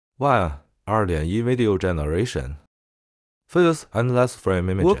1. 2.1 Video Generation. First and last frame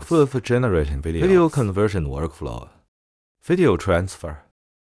images. Workflow for generating videos. Video conversion workflow. Video transfer.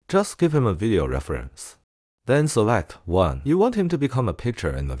 Just give him a video reference. Then select 1. You want him to become a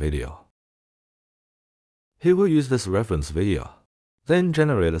picture in the video. He will use this reference video. Then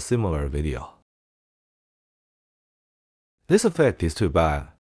generate a similar video. This effect is too bad.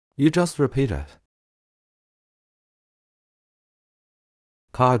 You just repeat it.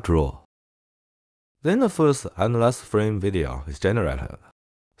 Card draw. Then the first and last frame video is generated.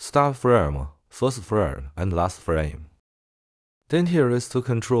 Start frame, first frame, and last frame. Then here is to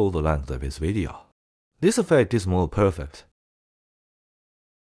control the length of his video. This effect is more perfect.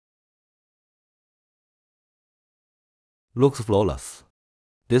 Looks flawless.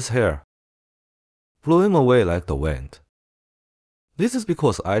 This hair blew him away like the wind. This is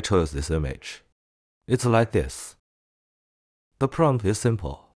because I chose this image. It's like this. The prompt is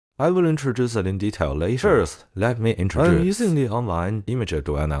simple. I will introduce it in detail later. First, let me introduce. I'm using the online image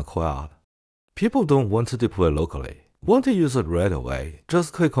Duana cloud. People don't want to deploy locally. Want to use it right away?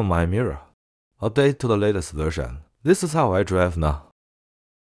 Just click on my mirror. Update to the latest version. This is how I drive now.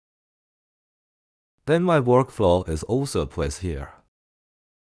 Then my workflow is also placed here.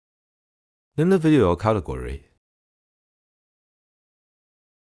 In the video category.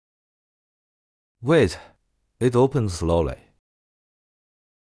 Wait, it opens slowly.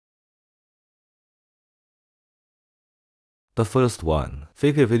 The first one,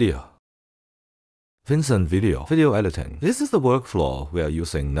 fake video. Vincent video, video editing. This is the workflow we are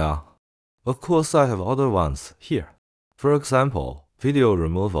using now. Of course, I have other ones here. For example, video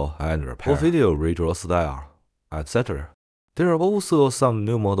removal and repair, or video redraw style, etc. There are also some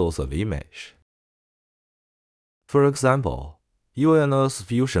new models of image. For example, yuan's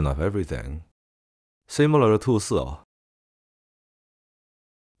fusion of everything, similar to Cell.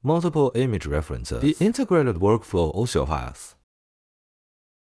 Multiple image references. The integrated workflow also has.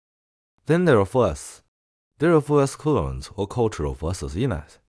 Then there are voice. There are voice clones or cultural voices in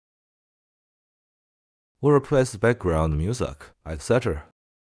it. Or replace background music, etc.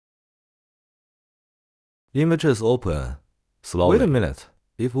 Images open slowly. Wait a minute,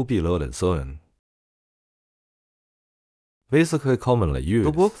 it will be loaded soon. Basically commonly used.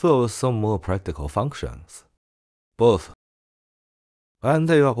 The workflow has some more practical functions. Both. And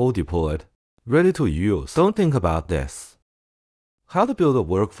they are all deployed, ready to use. Don't think about this. How to build a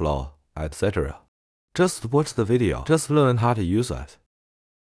workflow, etc. Just watch the video. Just learn how to use it.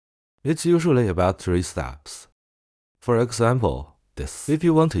 It's usually about 3 steps. For example, this. If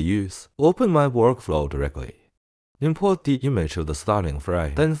you want to use, open my workflow directly. Import the image of the starting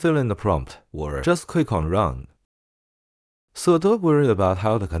frame, then fill in the prompt, or just click on Run. So don't worry about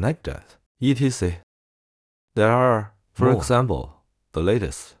how to connect it, etc. There are, for example, the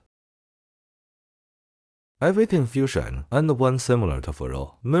latest. Everything fusion and one similar to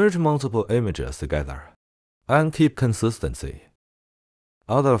Furrow. Merge multiple images together and keep consistency.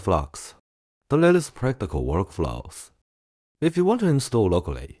 Other flux. The latest practical workflows. If you want to install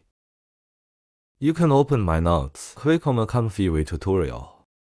locally, you can open my notes, click on the ComfyUI tutorial.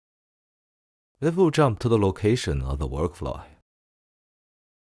 It will jump to the location of the workflow.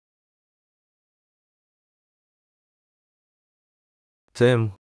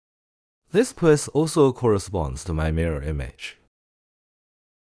 Same. This place also corresponds to my mirror image.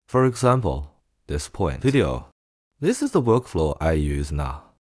 For example, this point, video. This is the workflow I use now.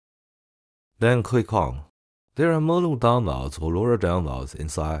 Then click on. There are model downloads or LoRa downloads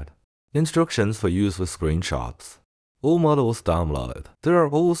inside. Instructions for use with screenshots. All models downloaded. There are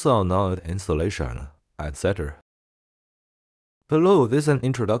also node installation, etc. Below is an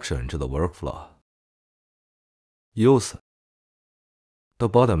introduction to the workflow. Use. The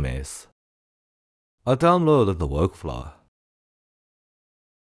bottom is a download of the workflow.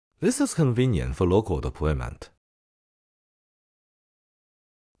 This is convenient for local deployment.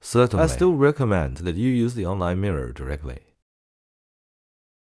 Certainly, I still recommend that you use the online mirror directly.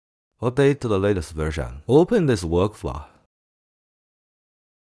 Update to the latest version. Open this workflow.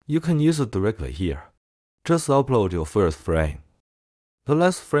 You can use it directly here. Just upload your first frame. The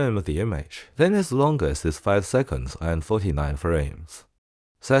last frame of the image, then its longest is 5 seconds and 49 frames.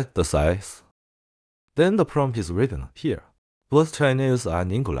 Set the size. Then the prompt is written here. Both Chinese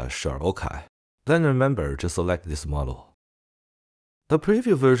and English are okay. Then remember to select this model. The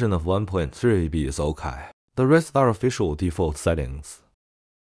preview version of 1.3b is okay. The rest are official default settings.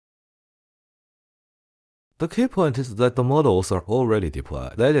 The key point is that the models are already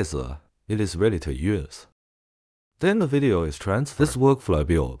deployed. That is, it is ready to use. Then the video is transferred. This workflow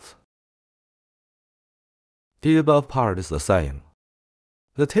builds. The above part is the same.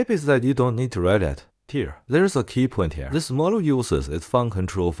 The tip is that you don't need to write it here. There's a key point here. This model uses its font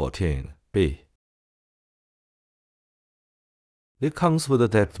control 14b. It comes with a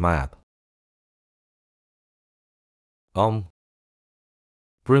depth map.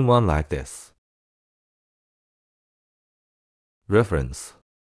 Bring one like this. Reference.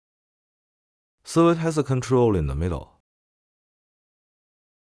 So it has a control in the middle.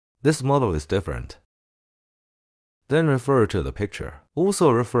 This model is different. Then refer to the picture. Also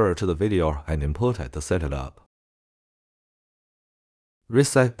refer to the video and import it to set it up.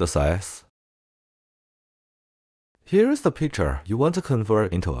 Reset the size. Here is the picture you want to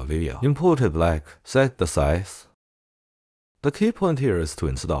convert into a video. Import it like set the size. The key point here is to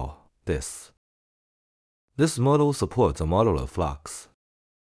install this. This model supports a modular flux.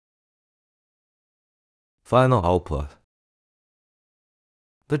 Final output.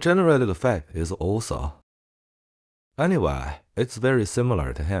 The generated effect is also. Anyway, it's very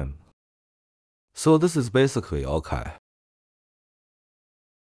similar to him. So this is basically okay.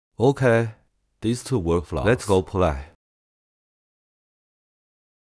 Okay, these two workflows. Let's go play.